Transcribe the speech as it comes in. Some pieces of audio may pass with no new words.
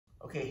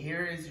Okay,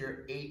 here is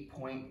your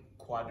 8-point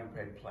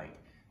quadruped plank.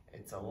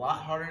 It's a lot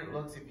harder than it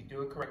looks if you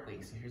do it correctly.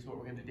 So here's what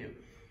we're gonna do.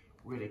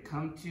 We're gonna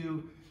come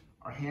to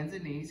our hands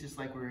and knees, just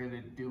like we're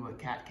gonna do a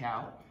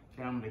cat-cow.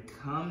 Then I'm gonna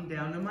come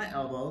down to my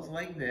elbows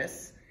like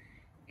this.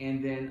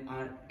 And then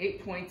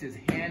 8 points is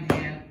hand,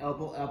 hand,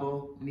 elbow,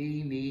 elbow,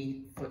 knee,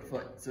 knee, foot,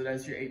 foot. So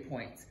that's your 8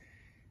 points.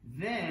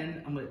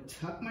 Then I'm gonna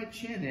tuck my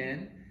chin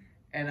in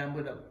and I'm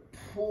gonna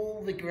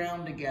pull the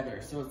ground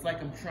together. So it's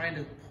like I'm trying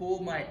to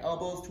pull my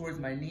elbows towards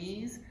my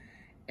knees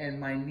and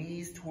my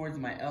knees towards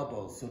my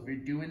elbows. So if you're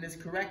doing this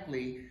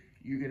correctly,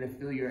 you're gonna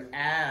feel your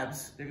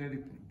abs, they're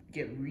gonna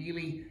get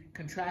really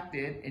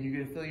contracted, and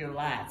you're gonna feel your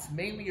lats,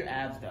 mainly your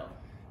abs though.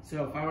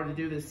 So if I were to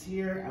do this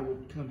here, I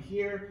would come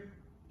here,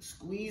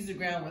 squeeze the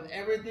ground with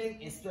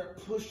everything and start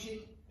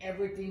pushing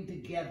everything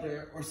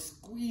together or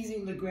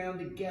squeezing the ground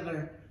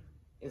together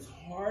as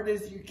hard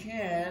as you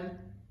can.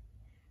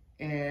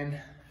 And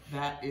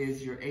that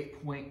is your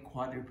 8-point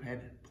quadruped